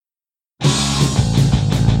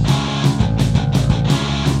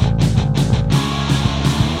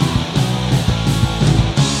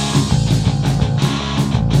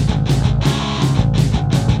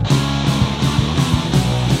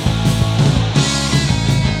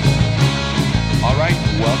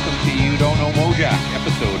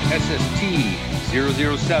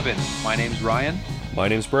SST-007. My name's Ryan. My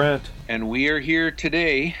name's Brant. And we are here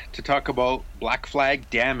today to talk about Black Flag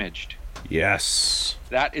Damaged. Yes.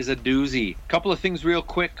 That is a doozy. Couple of things real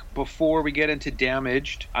quick before we get into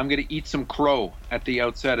Damaged. I'm going to eat some crow at the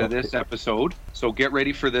outset of this episode. So get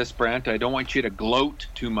ready for this, Brant. I don't want you to gloat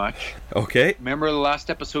too much. Okay. Remember the last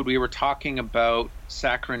episode we were talking about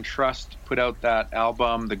Saccharine Trust put out that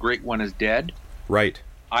album, The Great One is Dead? Right.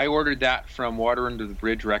 I ordered that from Water Under the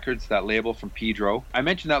Bridge Records, that label from Pedro. I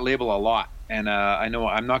mentioned that label a lot, and I know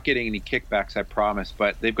I'm not getting any kickbacks, I promise,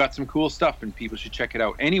 but they've got some cool stuff, and people should check it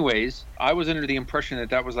out. Anyways, I was under the impression that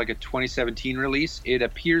that was like a 2017 release. It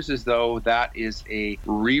appears as though that is a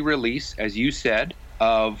re-release, as you said,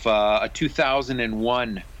 of a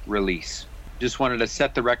 2001 release. Just wanted to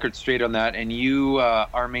set the record straight on that, and you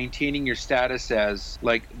are maintaining your status as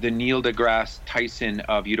like the Neil deGrasse Tyson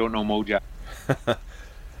of You Don't Know Mojo.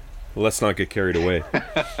 Let's not get carried away.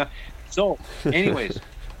 So, anyways,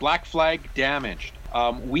 Black Flag Damaged.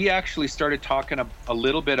 We actually started talking a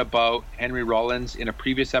little bit about Henry Rollins in a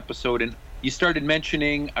previous episode, and you started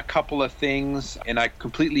mentioning a couple of things, and I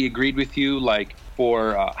completely agreed with you, like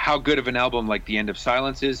for how good of an album like The End of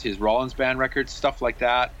Silence is, his Rollins Band records, stuff like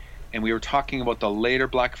that. And we were talking about the later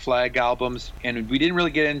Black Flag albums, and we didn't really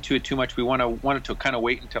get into it too much. We wanted to kind of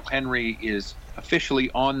wait until Henry is officially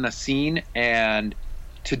on the scene, and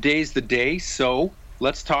today's the day, so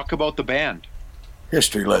let's talk about the band.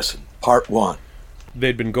 History Lesson, Part 1.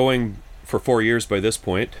 They'd been going for 4 years by this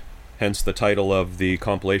point, hence the title of the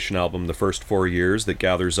compilation album, The First 4 Years, that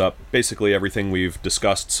gathers up basically everything we've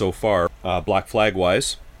discussed so far, Black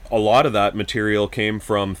Flag-wise. A lot of that material came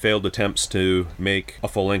from failed attempts to make a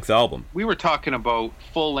full-length album. We were talking about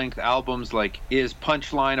full-length albums, like, is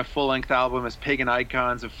Punchline a full-length album? Is Pagan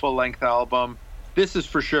Icons a full-length album? This is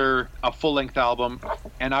for sure a full-length album,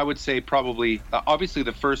 and I would say probably, obviously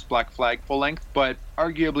the first Black Flag full-length, but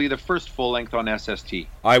arguably the first full-length on SST.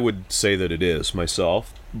 I would say that it is,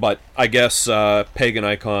 myself. But I guess Pagan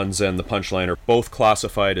Icons and The Punchline are both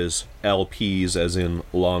classified as LPs, as in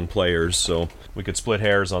long players, so we could split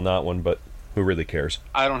hairs on that one, but who really cares?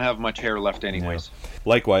 I don't have much hair left anyways. Yeah.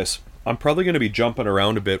 Likewise. I'm probably going to be jumping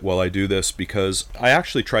around a bit while I do this, because I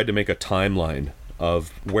actually tried to make a timeline of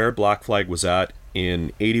where Black Flag was at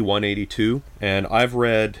in 81, 82, and I've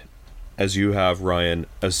read, as you have, Ryan,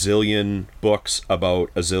 a zillion books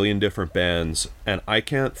about a zillion different bands, and I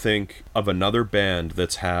can't think of another band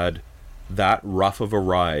that's had that rough of a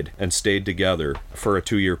ride and stayed together for a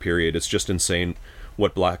 2-year period. It's just insane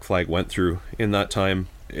what Black Flag went through in that time.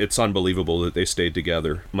 It's unbelievable that they stayed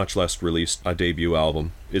together, much less released a debut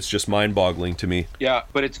album. It's just mind-boggling to me. Yeah,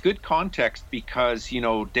 but it's good context because,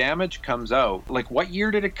 Damage comes out. Like, what year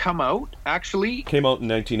did it come out, actually? Came out in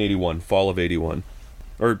 1981, fall of 81.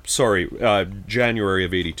 Or, sorry, January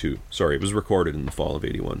of 82. Sorry, it was recorded in the fall of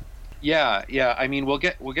 81. Yeah. I mean, we'll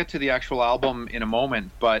get to the actual album in a moment,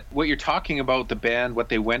 but what you're talking about, the band, what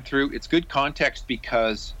they went through, it's good context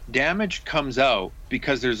because Damage comes out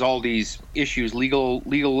because there's all these issues,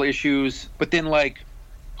 legal issues, but then like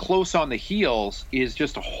close on the heels is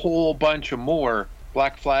just a whole bunch of more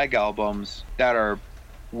Black Flag albums that are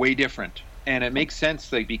way different. And it makes sense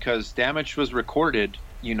because Damage was recorded,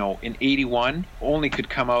 in 81, only could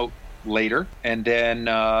come out later, and then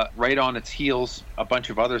right on its heels a bunch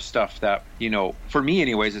of other stuff that for me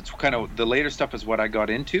anyways, it's kind of the later stuff is what I got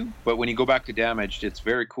into, but when you go back to Damaged, it's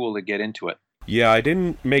very cool to get into it. Yeah, I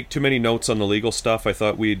didn't make too many notes on the legal stuff. I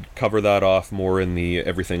thought we'd cover that off more in the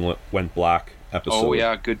Everything Went Black episode. Oh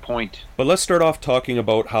yeah, good point. But let's start off talking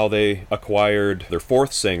about how they acquired their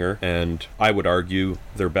fourth singer, and I would argue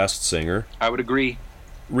their best singer. I would agree.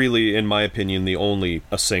 Really, in my opinion, the only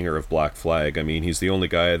a singer of Black Flag. I mean, he's the only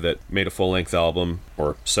guy that made a full-length album,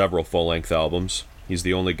 or several full-length albums. He's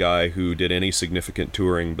the only guy who did any significant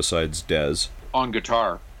touring besides Dez. On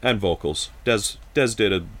guitar. And vocals. Dez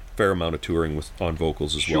did a fair amount of touring on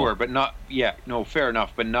vocals as well. Sure, but fair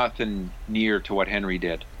enough, but nothing near to what Henry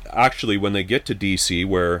did. Actually, when they get to DC,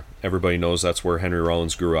 where everybody knows that's where Henry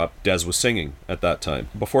Rollins grew up, Dez was singing at that time.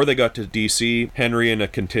 Before they got to DC, Henry and a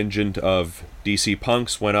contingent of DC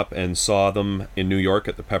punks went up and saw them in New York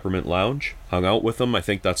at the Peppermint Lounge, hung out with them. I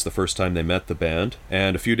think that's the first time they met the band.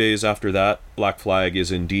 And a few days after that, Black Flag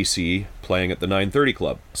is in DC playing at the 930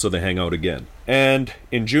 Club, so they hang out again. And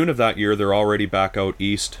in June of that year, they're already back out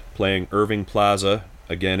east playing Irving Plaza,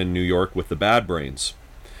 again in New York, with the Bad Brains.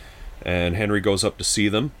 And Henry goes up to see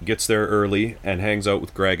them, gets there early, and hangs out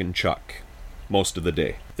with Greg and Chuck most of the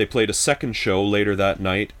day. They played a second show later that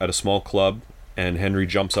night at a small club and Henry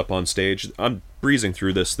jumps up on stage. I'm breezing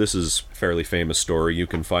through this. This is a fairly famous story. You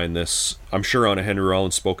can find this, I'm sure, on a Henry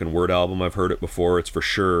Rollins spoken word album. I've heard it before. It's for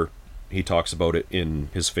sure, he talks about it in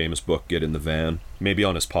his famous book, Get in the Van. Maybe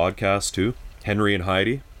on his podcast, too. Henry and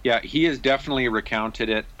Heidi. Yeah, he has definitely recounted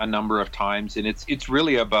it a number of times, and it's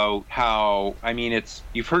really about how, I mean,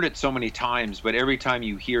 you've heard it so many times, but every time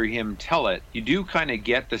you hear him tell it, you do kind of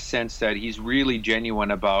get the sense that he's really genuine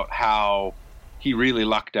about how he really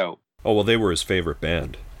lucked out. Oh, well, they were his favorite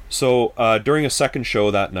band. So, during a second show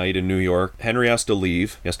that night in New York, Henry has to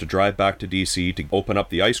leave. He has to drive back to D.C. to open up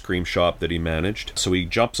the ice cream shop that he managed. So he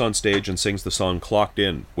jumps on stage and sings the song Clocked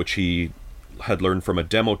In, which he had learned from a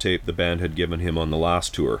demo tape the band had given him on the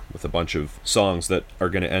last tour, with a bunch of songs that are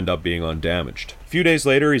going to end up being on Damaged. A few days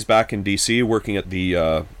later, he's back in D.C. working at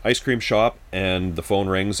the ice cream shop, and the phone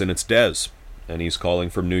rings, and it's Dez. And he's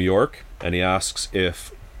calling from New York, and he asks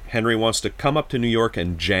if Henry wants to come up to New York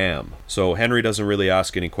and jam. So Henry doesn't really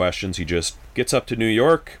ask any questions. He just gets up to New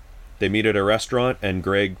York. They meet at a restaurant, and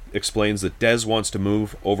Greg explains that Dez wants to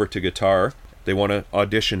move over to guitar. They want to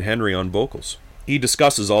audition Henry on vocals. He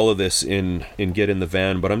discusses all of this in Get in the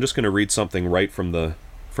Van, but I'm just going to read something right from the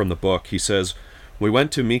book. He says, "We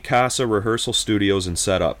went to Mikasa rehearsal studios and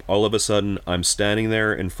set up. All of a sudden, I'm standing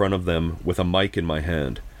there in front of them with a mic in my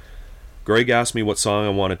hand. Greg asked me what song I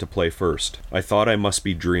wanted to play first. I thought I must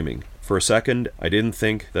be dreaming. For a second, I didn't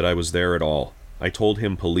think that I was there at all. I told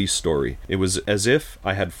him Police Story. It was as if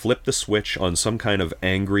I had flipped the switch on some kind of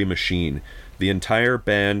angry machine. The entire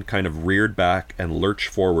band kind of reared back and lurched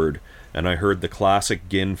forward, and I heard the classic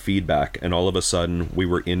Ginn feedback, and all of a sudden, we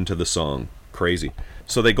were into the song. Crazy."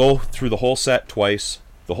 So they go through the whole set twice.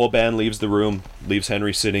 The whole band leaves the room, leaves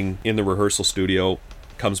Henry sitting in the rehearsal studio,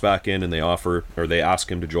 comes back in, and they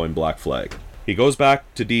ask him to join Black Flag. He goes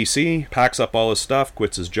back to DC, packs up all his stuff,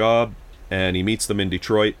 quits his job, and he meets them in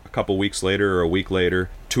Detroit a couple weeks later, or a week later,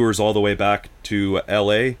 tours all the way back to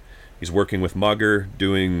LA. He's working with Mugger,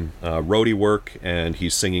 doing roadie work, and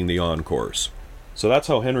he's singing the encores. So that's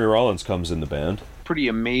how Henry Rollins comes in the band. Pretty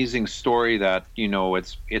amazing story that,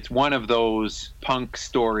 it's one of those punk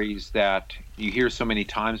stories that you hear so many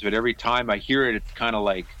times, but every time I hear it, it's kind of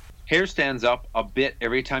like hair stands up a bit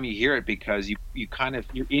every time you hear it, because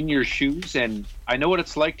you're in your shoes, and I know what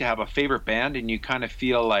it's like to have a favorite band, and you kind of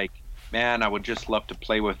feel like, man, I would just love to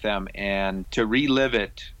play with them, and to relive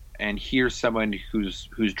it and hear someone whose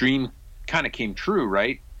dream kind of came true,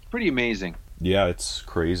 right? Pretty amazing. Yeah, it's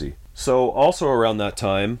crazy. So also around that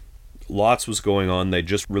time, lots was going on. They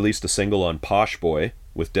just released a single on Posh Boy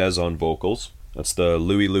with Dez on vocals. That's the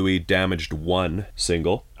Louie Louie Damaged 1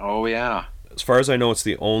 single. Oh, yeah. As far as I know, it's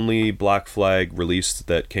the only Black Flag release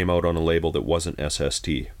that came out on a label that wasn't SST,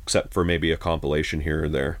 except for maybe a compilation here or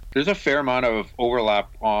there. There's a fair amount of overlap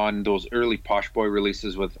on those early Posh Boy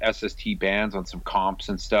releases with SST bands on some comps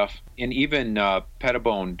and stuff. And even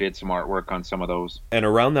Pettibone did some artwork on some of those. And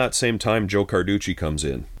around that same time, Joe Carducci comes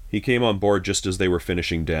in. He came on board just as they were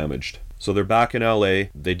finishing Damaged. So they're back in LA.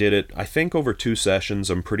 They did it, I think, over 2 sessions.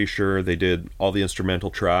 I'm pretty sure they did all the instrumental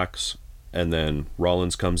tracks, and then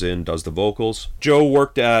Rollins comes in, does the vocals. Joe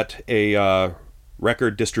worked at a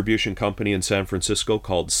record distribution company in San Francisco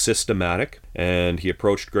called Systematic, and he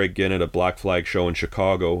approached Greg Ginn at a Black Flag show in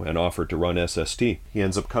Chicago and offered to run SST. He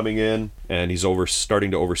ends up coming in, and he's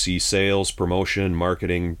starting to oversee sales, promotion,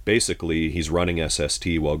 marketing. Basically, he's running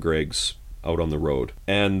SST while Greg's out on the road.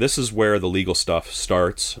 And this is where the legal stuff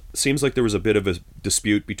starts. It seems like there was a bit of a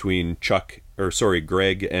dispute between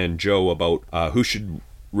Greg and Joe about who should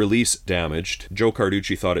release Damaged. Joe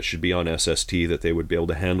Carducci thought it should be on SST, that they would be able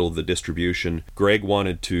to handle the distribution. Greg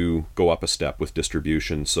wanted to go up a step with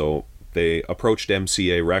distribution, so they approached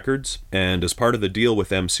MCA Records, and as part of the deal with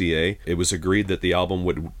MCA, it was agreed that the album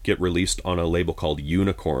would get released on a label called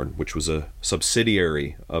Unicorn, which was a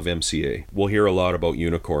subsidiary of MCA. We'll hear a lot about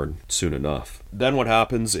Unicorn soon enough. Then what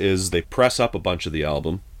happens is they press up a bunch of the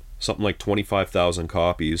album, something like 25,000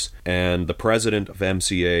 copies, and the president of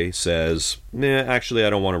MCA says, actually I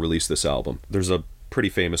don't want to release this album. There's a pretty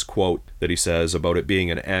famous quote that he says about it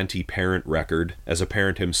being an anti-parent record. As a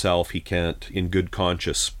parent himself, he can't, in good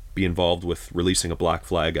conscience, be involved with releasing a Black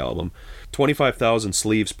Flag album. 25,000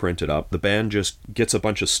 sleeves printed up. The band just gets a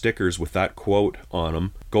bunch of stickers with that quote on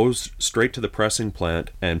them, goes straight to the pressing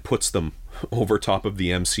plant and puts them over top of the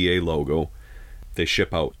MCA logo. They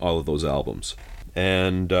ship out all of those albums.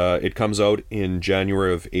 And it comes out in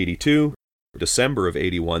January of 82. December of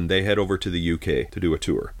 81, they head over to the UK to do a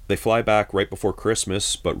tour. They fly back right before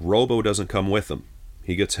Christmas, but Robo doesn't come with them.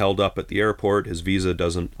 He gets held up at the airport. His visa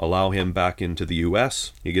doesn't allow him back into the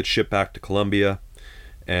US. He gets shipped back to Colombia,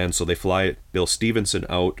 and so they fly Bill Stevenson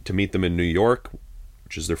out to meet them in New York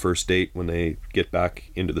which is their first date when they get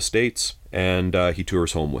back into the States, and he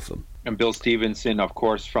tours home with them. And Bill Stevenson, of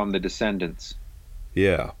course, from The Descendants.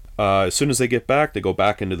 Yeah. As soon as they get back, they go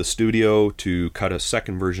back into the studio to cut a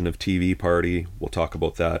second version of TV Party. We'll talk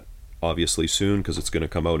about that obviously soon because it's going to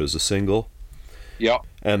come out as a single. Yep.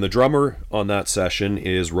 And the drummer on that session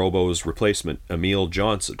is Robo's replacement, Emil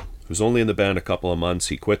Johnson, who's only in the band a couple of months.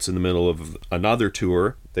 He quits in the middle of another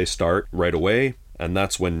tour. They start right away, and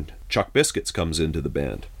that's when Chuck Biscuits comes into the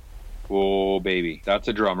band. Oh, baby. That's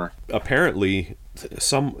a drummer. Apparently,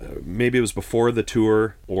 maybe it was before the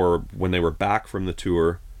tour or when they were back from the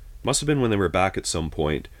tour. Must have been when they were back at some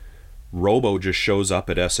point. Robo just shows up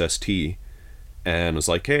at SST and was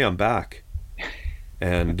like, hey, I'm back.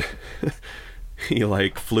 And he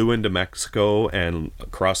like flew into Mexico and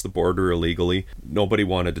across the border illegally. Nobody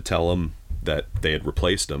wanted to tell him that they had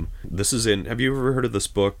replaced him. This is in, have you ever heard of this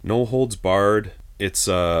book, No Holds Barred? It's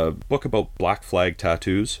a book about Black Flag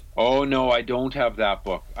tattoos. Oh no, I don't have that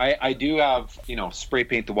book. I do have, Spray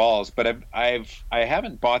Paint the Walls, but I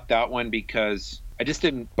haven't bought that one because I just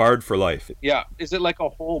didn't. Barred for Life. Yeah, is it like a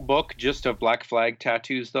whole book just of Black Flag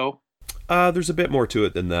tattoos though? There's a bit more to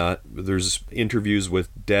it than that. There's interviews with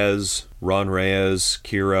Dez, Ron Reyes,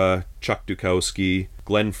 Kira, Chuck Dukowski,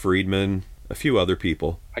 Glenn Friedman, a few other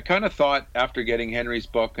people. I kind of thought after getting Henry's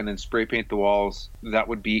book and then Spray Paint the Walls, that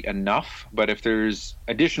would be enough. But if there's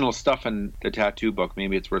additional stuff in the tattoo book,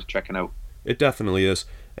 maybe it's worth checking out. It definitely is.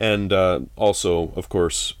 And also, of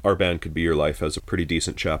course, Our Band Could Be Your Life has a pretty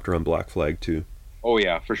decent chapter on Black Flag, too. Oh,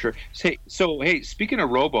 yeah, for sure. Hey, speaking of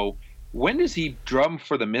Robo, when does he drum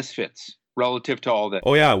for the Misfits relative to all that?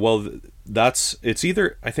 Oh, yeah, well, it's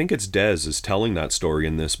either, I think it's Dez is telling that story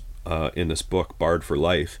in this book, Barred for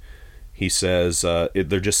Life. He says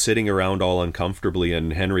they're just sitting around all uncomfortably,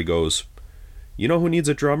 and Henry goes, you know who needs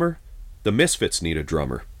a drummer? The Misfits need a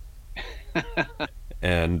drummer.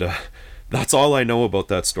 And that's all I know about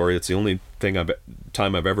that story. It's the only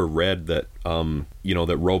time I've ever read that,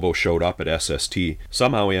 that Robo showed up at SST.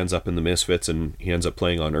 Somehow he ends up in the Misfits, and he ends up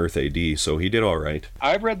playing on Earth AD, so he did all right.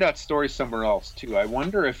 I've read that story somewhere else, too. I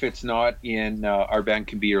wonder if it's not in Our Band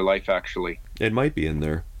Can Be Your Life, actually. It might be in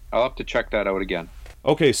there. I'll have to check that out again.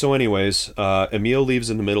 Okay, so anyways, Emil leaves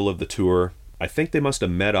in the middle of the tour. I think they must have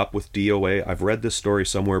met up with DOA. I've read this story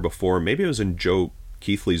somewhere before. Maybe it was in Joe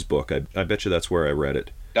Keithley's book. I bet you that's where I read it.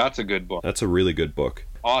 That's a good book. That's a really good book.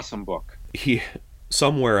 Awesome book.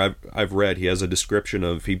 Somewhere I've read, he has a description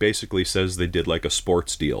of, he basically says they did like a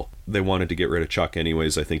sports deal. They wanted to get rid of Chuck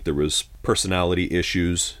anyways. I think there was personality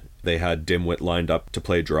issues. They had Dimwit lined up to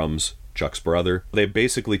play drums, Chuck's brother. They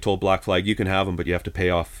basically told Black Flag, you can have him, but you have to pay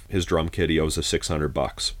off his drum kit. He owes us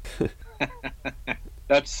 $600.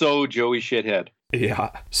 That's so Joey Shithead.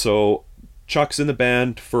 Yeah. So Chuck's in the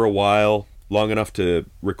band for a while, long enough to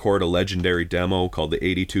record a legendary demo called the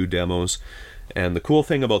 82 Demos. And the cool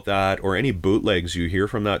thing about that, or any bootlegs you hear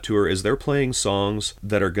from that tour, is they're playing songs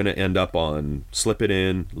that are going to end up on Slip It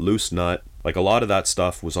In, Loose Nut. Like a lot of that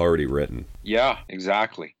stuff was already written. Yeah,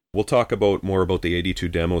 exactly. We'll talk more about the 82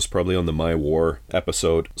 Demos probably on the My War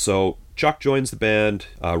episode. So Chuck joins the band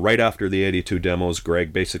right after the 82 Demos.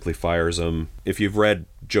 Greg basically fires him. If you've read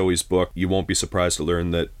Joey's book, you won't be surprised to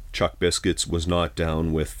learn that Chuck Biscuits was not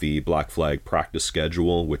down with the Black Flag practice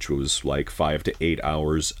schedule, which was like 5 to 8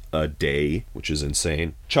 hours a day, which is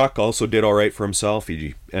insane. Chuck also did all right for himself.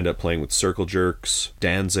 He ended up playing with Circle Jerks.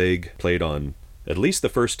 Danzig played on at least the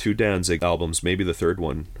first two Danzig albums, maybe the third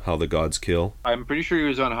one, How the Gods Kill. I'm pretty sure he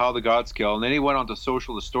was on How the Gods Kill, and then he went on to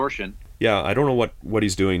Social Distortion. Yeah, I don't know what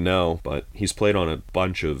he's doing now, but he's played on a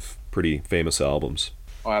bunch of pretty famous albums.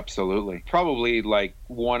 Oh, absolutely. Probably like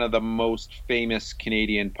one of the most famous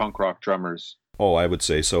Canadian punk rock drummers. Oh, I would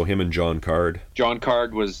say so. Him and John Card. John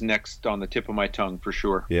Card was next on the tip of my tongue, for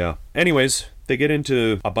sure. Yeah. Anyways, they get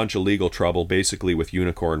into a bunch of legal trouble, basically with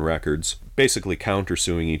Unicorn Records, basically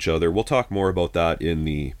countersuing each other. We'll talk more about that in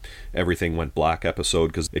the Everything Went Black episode,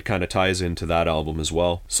 because it kind of ties into that album as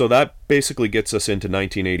well. So that basically gets us into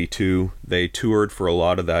 1982. They toured for a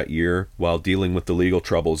lot of that year while dealing with the legal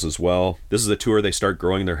troubles as well. This is the tour they start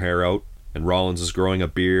growing their hair out, and Rollins is growing a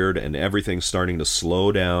beard, and everything's starting to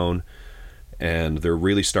slow down. And they're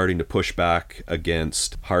really starting to push back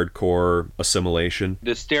against hardcore assimilation.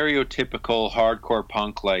 The stereotypical hardcore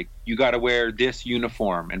punk, like, you gotta wear this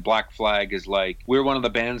uniform, and Black Flag is like, we're one of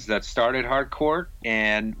the bands that started hardcore,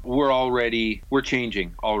 and we're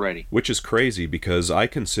changing already. Which is crazy, because I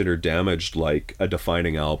consider Damaged like a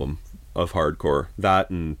defining album of hardcore.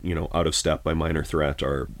 That and, Out of Step by Minor Threat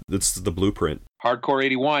it's the blueprint. Hardcore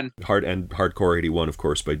 81. Hardcore 81, of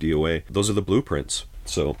course, by DOA. Those are the blueprints.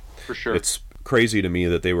 So for sure. It's crazy to me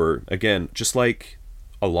that they were, again, just like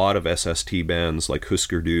a lot of SST bands like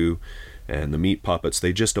Husker Du and the Meat Puppets,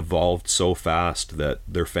 they just evolved so fast that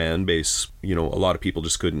their fan base, a lot of people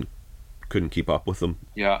just couldn't keep up with them.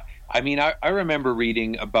 Yeah. I mean, I remember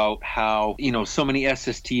reading about how, so many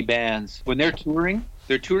SST bands, when they're touring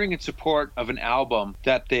in support of an album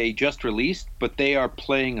that they just released, but they are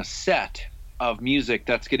playing a set of music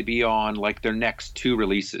that's going to be on like their next 2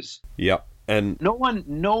 releases. Yep. And no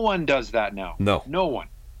one does that now. No one.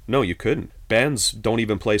 No, you couldn't. Bands don't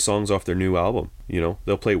even play songs off their new album.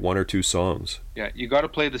 They'll play 1 or 2 songs. Yeah, you got to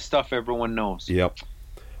play the stuff everyone knows. Yep.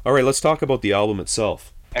 All right, let's talk about the album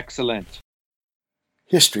itself. Excellent.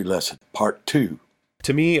 History Lesson, Part 2.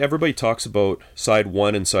 To me, everybody talks about side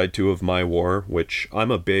 1 and side 2 of My War, which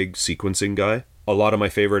I'm a big sequencing guy. A lot of my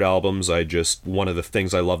favorite albums, one of the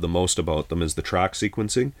things I love the most about them is the track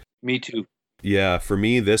sequencing. Me too. Yeah, for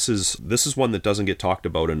me, this is one that doesn't get talked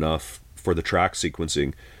about enough for the track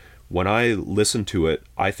sequencing. When I listen to it,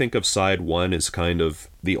 I think of side 1 as kind of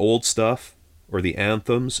the old stuff or the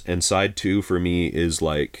anthems, and side 2 for me is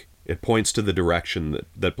like, it points to the direction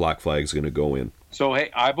that Black Flag's going to go in. So,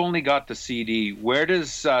 hey, I've only got the CD. Where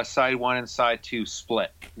does side 1 and side 2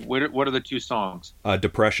 split? What are the 2 songs?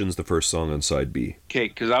 Depression's the first song on side B. Okay,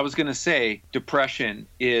 because I was going to say Depression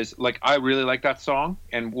is, like, I really like that song,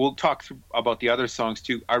 and we'll talk about the other songs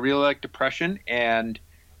too. I really like Depression, and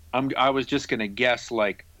I was just going to guess,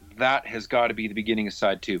 like, that has got to be the beginning of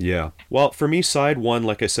side 2. Yeah. Well, for me, side 1,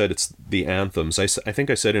 like I said, it's the anthems. I think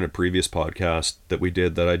I said in a previous podcast that we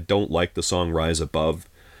did that I don't like the song Rise Above.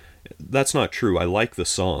 That's not true. I like the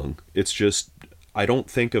song. It's just, I don't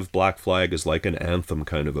think of Black Flag as like an anthem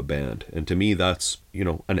kind of a band. And to me, that's,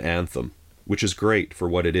 an anthem, which is great for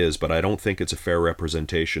what it is, but I don't think it's a fair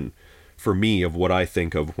representation for me of what I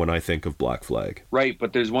think of when I think of Black Flag. Right,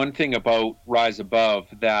 but there's one thing about Rise Above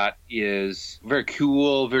that is very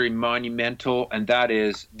cool, very monumental, and that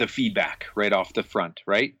is the feedback right off the front,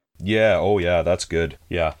 right? Yeah, oh yeah, that's good.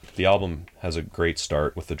 Yeah, the album has a great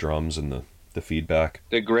start with the drums and the feedback.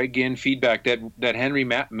 The Greg Ginn feedback that Henry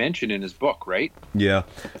mentioned in his book, right? Yeah.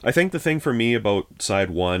 I think the thing for me about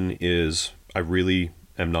side 1 is I really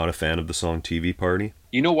am not a fan of the song TV Party.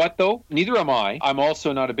 You know what, though? Neither am I. I'm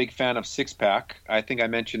also not a big fan of Six Pack. I think I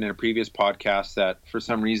mentioned in a previous podcast that for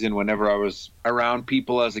some reason, whenever I was around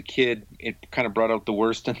people as a kid, it kind of brought out the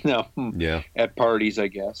worst in them at parties, I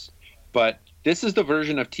guess. But this is the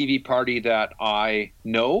version of TV Party that I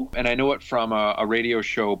know, and I know it from a radio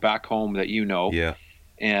show back home that you know. Yeah.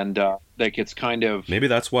 And like it's kind of... Maybe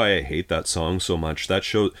that's why I hate that song so much. That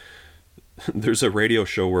show... There's a radio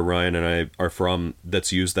show where Ryan and I are from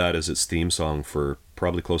that's used that as its theme song for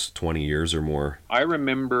probably close to 20 years or more. I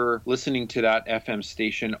remember listening to that FM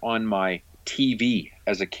station on my TV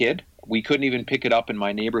as a kid. We couldn't even pick it up in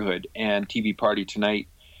my neighborhood, and TV Party Tonight,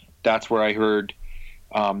 that's where I heard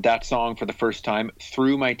that song for the first time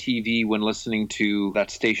through my TV when listening to that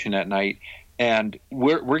station at night. And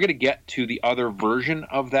we're going to get to the other version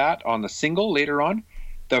of that on the single later on.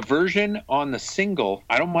 The version on the single,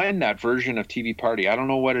 I don't mind that version of TV Party. I don't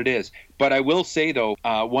know what it is. But I will say, though,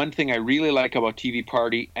 one thing I really like about TV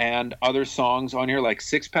Party and other songs on here, like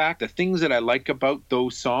Six Pack, the things that I like about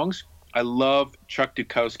those songs, I love Chuck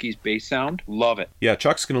Dukowski's bass sound. Love it. Yeah,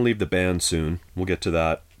 Chuck's going to leave the band soon. We'll get to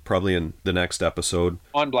that probably in the next episode.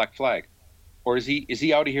 On Black Flag. Or is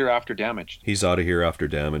he out of here after Damaged? He's out of here after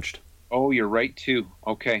Damaged. Oh, you're right, too.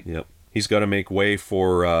 Okay. Yep. He's got to make way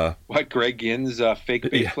for... What, Greg Ginn's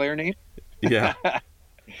fake bass player name? Yeah.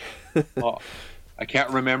 Oh, I can't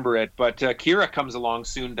remember it, but Kira comes along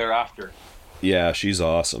soon thereafter. Yeah, she's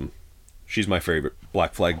awesome. She's my favorite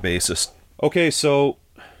Black Flag bassist. Okay, so...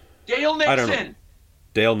 Dale Nixon! I don't know.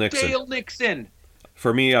 Dale Nixon. Dale Nixon!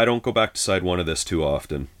 For me, I don't go back to side 1 of this too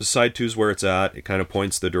often. Side 2's where it's at. It kind of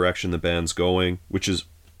points the direction the band's going, which is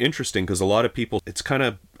interesting because a lot of people... It's kind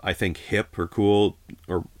of, I think, hip or cool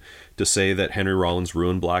or to say that Henry Rollins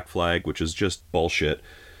ruined Black Flag, which is just bullshit.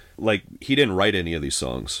 Like, he didn't write any of these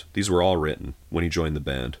songs. These were all written when he joined the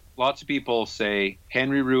band. Lots of people say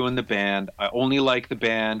Henry ruined the band. I only like the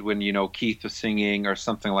band when, Keith was singing or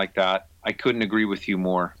something like that. I couldn't agree with you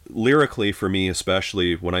more. Lyrically, for me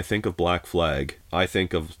especially, when I think of Black Flag, I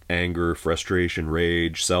think of anger, frustration,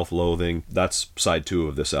 rage, self-loathing. That's side 2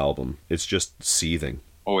 of this album. It's just seething.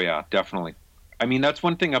 Oh, yeah, definitely. I mean, that's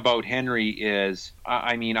one thing about Henry is,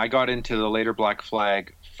 I got into the later Black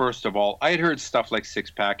Flag. First of all, I had heard stuff like Six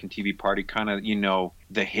Pack and TV Party, kind of,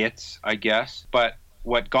 the hits, I guess. But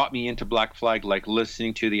what got me into Black Flag, like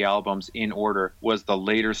listening to the albums in order, was the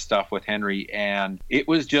later stuff with Henry. And it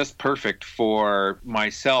was just perfect for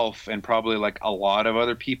myself and probably like a lot of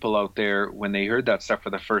other people out there when they heard that stuff for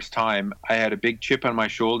the first time. I had a big chip on my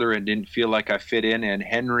shoulder and didn't feel like I fit in. And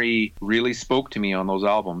Henry really spoke to me on those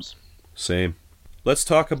albums. Same. Let's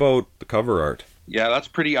talk about the cover art. Yeah, that's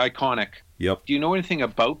pretty iconic. Yep. Do you know anything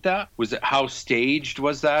about that? Was it how staged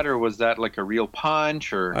was that, or was that like a real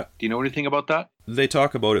punch, or do you know anything about that? They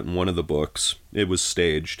talk about it in one of the books. It was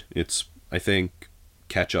staged. It's, I think,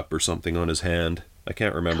 ketchup or something on his hand. I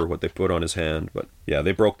can't remember what they put on his hand, but yeah,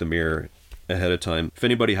 they broke the mirror ahead of time. If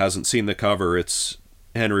anybody hasn't seen the cover, it's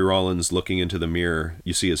Henry Rollins looking into the mirror.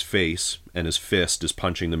 You see his face, and his fist is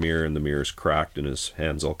punching the mirror, and the mirror's cracked, and his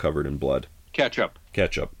hand's all covered in blood. Ketchup.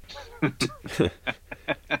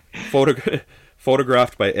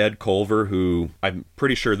 Photographed by Ed Culver, who I'm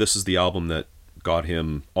pretty sure this is the album that got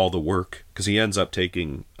him all the work, because he ends up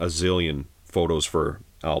taking a zillion photos for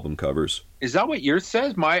album covers. Is that what yours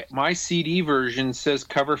says? My CD version says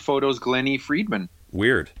cover photos Glenn E. Friedman.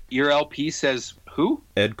 Weird. Your LP says who?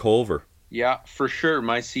 Ed Culver. Yeah, for sure.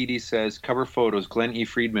 My CD says cover photos Glenn E.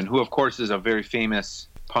 Friedman, who of course is a very famous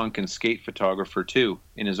punk and skate photographer too,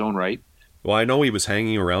 in his own right. Well, I know he was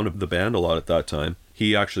hanging around the band a lot at that time.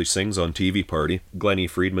 He actually sings on TV Party. Glenn E.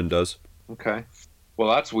 Friedman does. Okay. Well,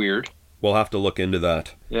 that's weird. We'll have to look into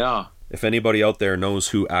that. Yeah. If anybody out there knows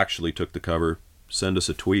who actually took the cover, send us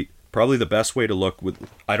a tweet. Probably the best way to look with...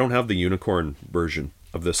 I don't have the Unicorn version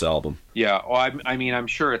of this album. Yeah, well, I mean, I'm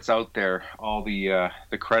sure it's out there, all the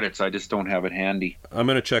credits. I just don't have it handy. I'm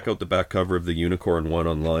going to check out the back cover of the Unicorn one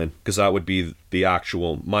online, because that would be the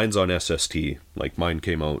actual... Mine's on SST. Like, mine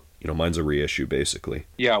came out... mine's a reissue, basically.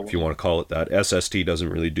 Yeah. If you want to call it that. SST doesn't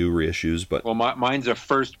really do reissues, but... Well, mine's a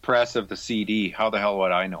first press of the CD. How the hell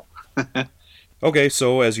would I know? Okay,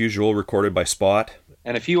 so, as usual, recorded by Spot.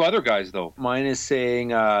 And a few other guys, though. Mine is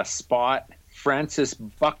saying Spot, Francis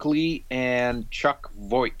Buckley, and Chuck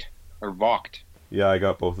Voigt. Or Vogt. Yeah, I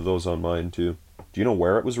got both of those on mine, too. Do you know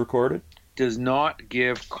where it was recorded? Does not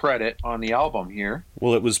give credit on the album here.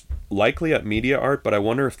 Well, it was likely at Media Art, but I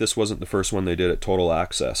wonder if this wasn't the first one they did at Total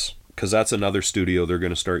Access. Because that's another studio they're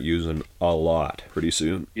going to start using a lot pretty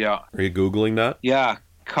soon. Yeah. Are you Googling that? Yeah.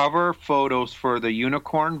 Cover photos for the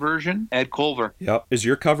Unicorn version, Ed Culver. Yep. Is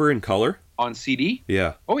your cover in color? On CD?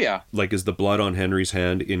 Yeah. Oh, yeah. Like, is the blood on Henry's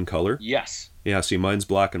hand in color? Yes. Yeah, see, mine's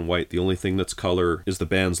black and white. The only thing that's color is the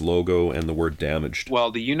band's logo and the word Damaged. Well,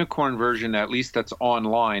 the Unicorn version, at least that's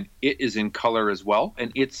online, it is in color as well.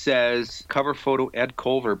 And it says cover photo Ed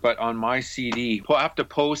Culver. But on my CD, we'll have to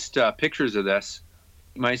post pictures of this.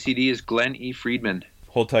 My CD is Glenn E. Friedman.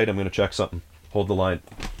 Hold tight, I'm going to check something. Hold the line.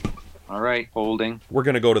 All right, holding. We're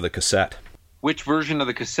going to go to the cassette. Which version of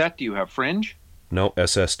the cassette do you have? Fringe? No,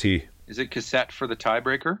 SST. Is it cassette for the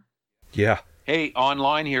tiebreaker? Yeah. Hey,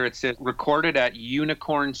 online here it says recorded at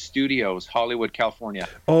Unicorn Studios, Hollywood, California.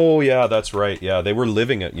 Oh, yeah, that's right. Yeah, they were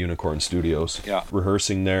living at Unicorn Studios. Yeah.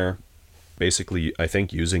 Rehearsing there. Basically, I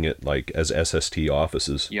think using it like as SST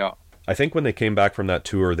offices. Yeah. I think when they came back from that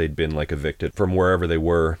tour, they'd been like evicted from wherever they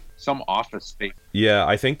were. Some office space. Yeah,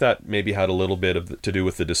 I think that maybe had a little bit to do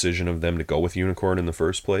with the decision of them to go with Unicorn in the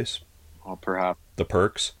first place. Oh, perhaps. The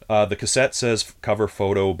perks. The cassette says cover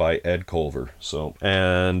photo by Ed Culver. So,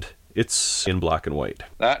 and it's in black and white.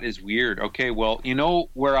 That is weird. Okay, well, you know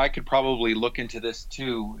where I could probably look into this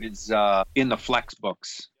too is in the Flex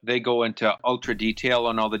books. They go into ultra detail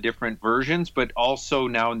on all the different versions, but also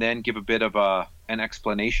now and then give a bit of an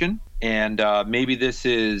explanation. And maybe this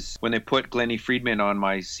is when they put Glenn E. Friedman on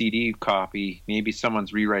my CD copy, maybe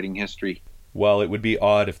someone's rewriting history. Well, it would be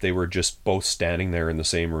odd if they were just both standing there in the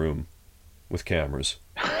same room with cameras.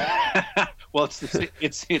 Well, it's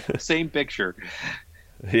the same picture.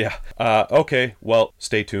 Yeah. Okay, well,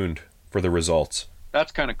 stay tuned for the results.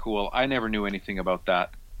 That's kind of cool. I never knew anything about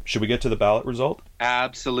that. Should we get to the ballot result?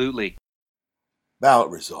 Absolutely. Ballot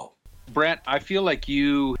result. Brent, I feel like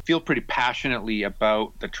you feel pretty passionately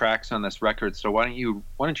about the tracks on this record, so why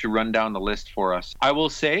don't you run down the list for us? I will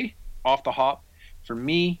say, off the hop, for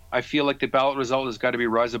me, I feel like the ballot result has got to be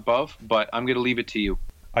Rise Above, but I'm going to leave it to you.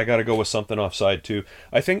 I got to go with something offside too.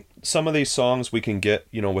 I think some of these songs we can get,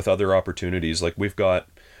 with other opportunities. Like we've got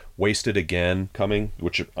Wasted Again coming,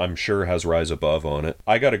 which I'm sure has Rise Above on it.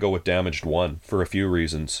 I got to go with Damaged One for a few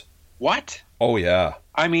reasons. What? Oh, yeah.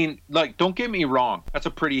 I mean, don't get me wrong. That's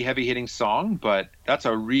a pretty heavy-hitting song, but that's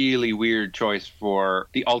a really weird choice for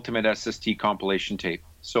the ultimate SST compilation tape.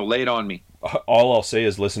 So lay it on me. All I'll say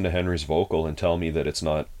is listen to Henry's vocal and tell me that it's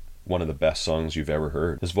not one of the best songs you've ever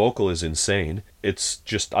heard. His vocal is insane. It's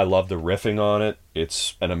just, I love the riffing on it.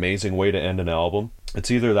 It's an amazing way to end an album.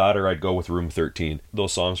 It's either that or I'd go with Room 13.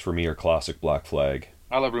 Those songs for me are classic Black Flag.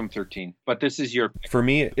 I love Room 13, but this is your pick. For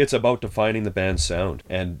me, it's about defining the band's sound.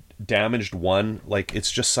 And Damaged One, like,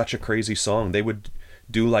 it's just such a crazy song. They would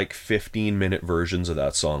do like 15-minute versions of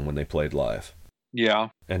that song when they played live. Yeah.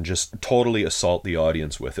 And just totally assault the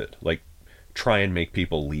audience with it. Like, try and make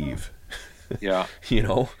people leave. Yeah. You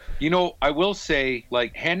know? You know, I will say,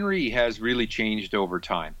 like, Henry has really changed over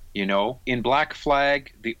time. You know, in Black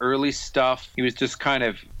Flag, the early stuff, he was just kind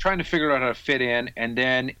of trying to figure out how to fit in. And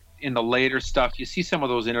then in the later stuff, you see some of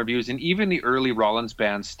those interviews, and even the early Rollins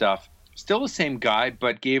Band stuff, still the same guy,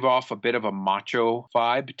 but gave off a bit of a macho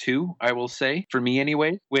vibe too, I will say, for me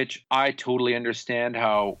anyway, which I totally understand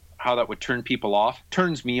how that would turn people off.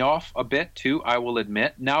 Turns me off a bit too, I will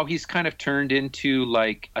admit. Now he's kind of turned into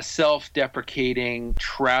like a self-deprecating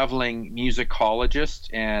traveling musicologist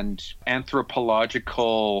and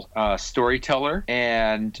anthropological storyteller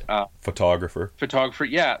and photographer.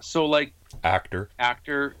 Yeah, so like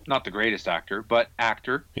Actor, not the greatest actor, but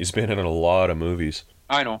actor. He's been in a lot of movies.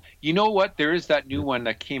 I know. You know what? There is that new one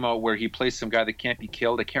that came out where he plays some guy that can't be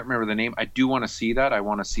killed. I can't remember the name. I do want to see that. I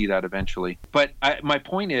want to see that eventually. But my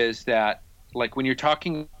point is that, like, when you're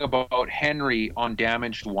talking about Henry on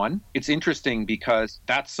Damaged One, it's interesting because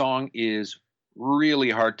that song is really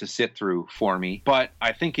hard to sit through for me. But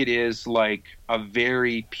I think it is like a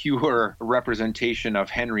very pure representation of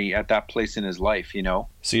Henry at that place in his life, you know?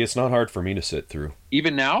 See, it's not hard for me to sit through.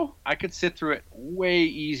 Even now, I could sit through it way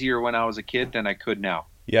easier when I was a kid than I could now.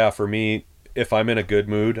 Yeah, for me, if I'm in a good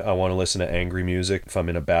mood, I want to listen to angry music. If I'm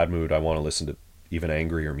in a bad mood, I want to listen to even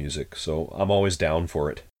angrier music. So I'm always down for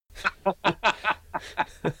it.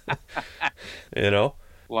 You know?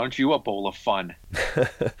 Well, aren't you a bowl of fun?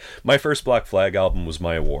 My first Black Flag album was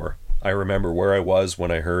My War. I remember where I was when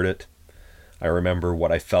I heard it. I remember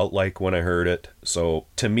what I felt like when I heard it. So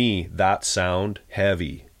to me, that sound,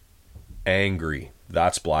 heavy, angry,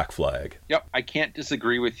 that's Black Flag. Yep, I can't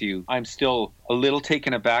disagree with you. I'm still a little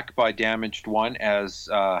taken aback by Damaged One as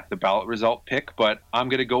the ballot result pick, but I'm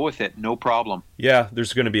going to go with it, no problem. Yeah,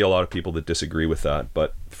 there's going to be a lot of people that disagree with that,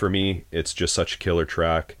 but for me, it's just such a killer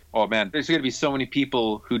track. Oh man, there's going to be so many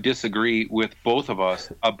people who disagree with both of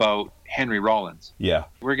us about Henry Rollins. Yeah.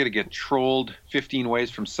 We're going to get trolled 15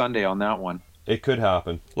 ways from Sunday on that one. It could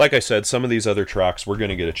happen. Like I said, some of these other tracks, we're going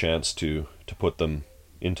to get a chance to put them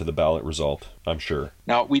into the ballot result, I'm sure.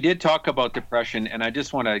 Now, we did talk about Depression, and I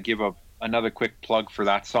just want to give another quick plug for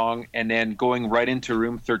that song, and then going right into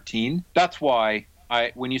Room 13. That's why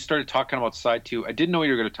when you started talking about side 2, I didn't know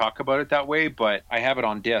you were going to talk about it that way, but I have it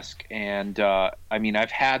on disc. And I mean,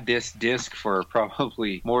 I've had this disc for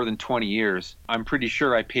probably more than 20 years. I'm pretty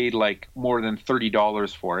sure I paid like more than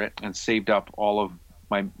 $30 for it and saved up all of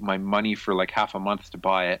my money for like half a month to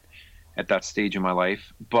buy it at that stage in my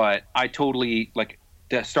life. But I totally, like,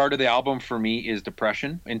 the start of the album for me is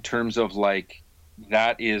Depression, in terms of like,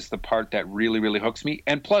 that is the part that really, really hooks me.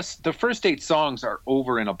 And plus, the first 8 songs are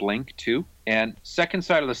over in a blink too. And second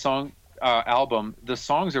side of the song album, the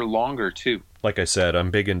songs are longer too. Like I said,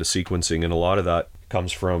 I'm big into sequencing, and a lot of that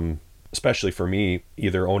comes from, especially for me,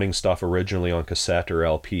 either owning stuff originally on cassette or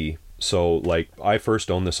LP. So, like, I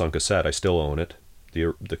first owned this on cassette. I still own it.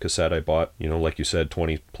 The cassette I bought, you know, like you said,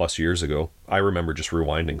 20 plus years ago. I remember just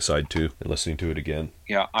rewinding side 2 and listening to it again.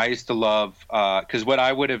 Yeah, I used to love, because what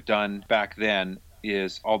I would have done back then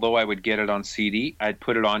is, although I would get it on CD, I'd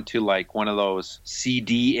put it onto like one of those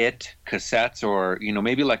CD-it cassettes, or, you know,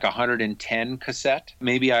 maybe like 110 cassette.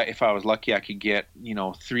 Maybe if I was lucky, I could get, you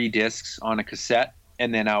know, 3 discs on a cassette,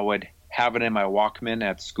 and then I would have it in my Walkman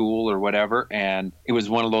at school or whatever. And it was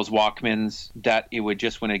one of those Walkmans that it would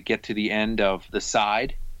just, when it get to the end of the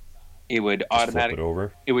side, it would automatically,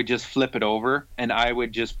 it would just flip it over. And I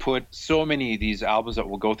would just put so many of these albums that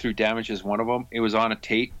will go through. Damage is one of them. It was on a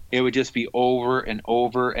tape. It would just be over and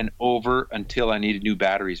over and over until I needed new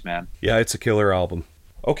batteries, man. Yeah, it's a killer album.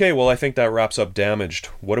 Okay, well, I think that wraps up Damaged.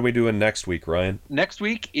 What are we doing next week, Ryan? Next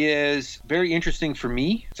week is very interesting for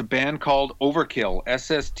me. It's a band called Overkill,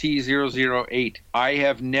 SST008. I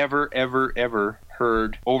have never, ever, ever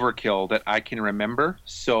heard Overkill that I can remember.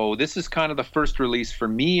 So this is kind of the first release for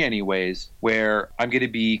me anyways, where I'm going to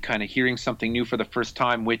be kind of hearing something new for the first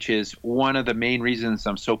time, which is one of the main reasons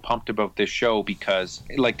I'm so pumped about this show, because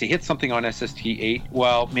like to hit something on SST8,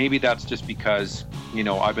 well, maybe that's just because, you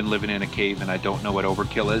know, I've been living in a cave and I don't know what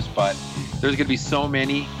Overkill is, but there's going to be so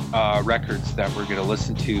many records that we're going to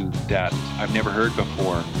listen to that I've never heard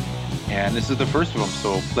before. And this is the first of them,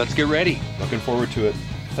 so let's get ready. Looking forward to it.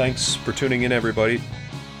 Thanks for tuning in, everybody.